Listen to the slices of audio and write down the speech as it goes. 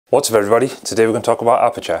What's up everybody, today we're going to talk about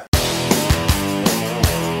aperture.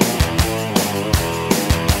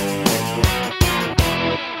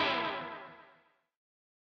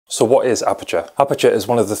 So what is aperture? Aperture is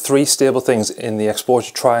one of the three stable things in the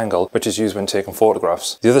exposure triangle which is used when taking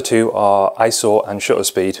photographs. The other two are ISO and shutter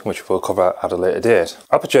speed, which we'll cover at a later date.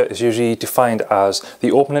 Aperture is usually defined as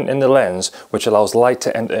the opening in the lens which allows light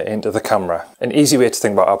to enter into the camera. An easy way to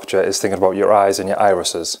think about aperture is thinking about your eyes and your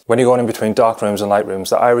irises. When you're going in between dark rooms and light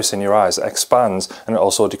rooms, the iris in your eyes expands and it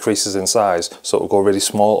also decreases in size, so it will go really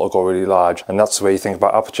small or go really large, and that's the way you think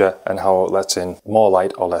about aperture and how it lets in more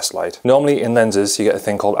light or less light. Normally in lenses you get a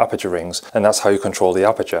thing called aperture rings, and that's how you control the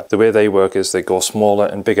aperture. The way they work is they go smaller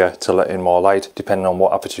and bigger to let in more light depending on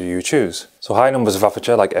what aperture you choose. So high numbers of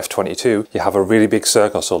aperture like f22, you have a really big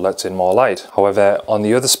circle so it lets in more light. However, on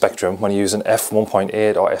the other spectrum, when you use an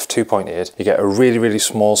f1.8 or f2.8, you get a really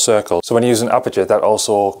small circle. So when you use an aperture, that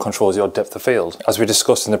also controls your depth of field. As we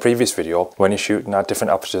discussed in the previous video, when you're shooting at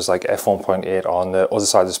different apertures like f1.8 or on the other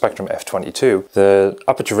side of the spectrum f22, the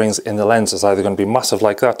aperture rings in the lens is either going to be massive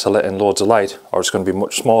like that to let in loads of light, or it's going to be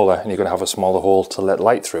much smaller and you're going to have a smaller hole to let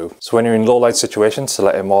light through. So when you're in low light situations, to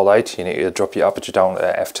let in more light, you need to drop your aperture down to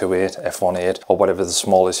f2.8, f1.8, or whatever the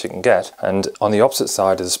smallest you can get. And on the opposite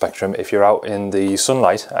side of the spectrum, if you're out in the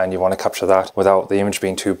sunlight and you want to capture that without the image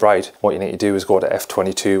being too bright, what you need to do is go to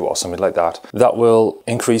f22 or something like that. That will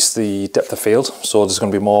increase the depth of field, so there's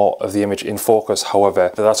going to be more of the image in focus.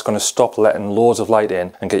 However, that's going to stop letting loads of light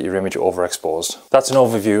in and get your image overexposed. That's an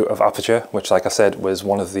overview of aperture, which, like I said, was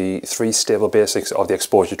one of the three stable basics of the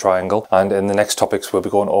exposure triangle. And in the next topics, we'll be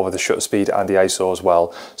going over the shutter speed and the ISO as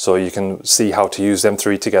well, so you can see how to use them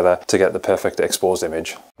three together to get the perfect exposed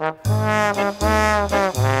image.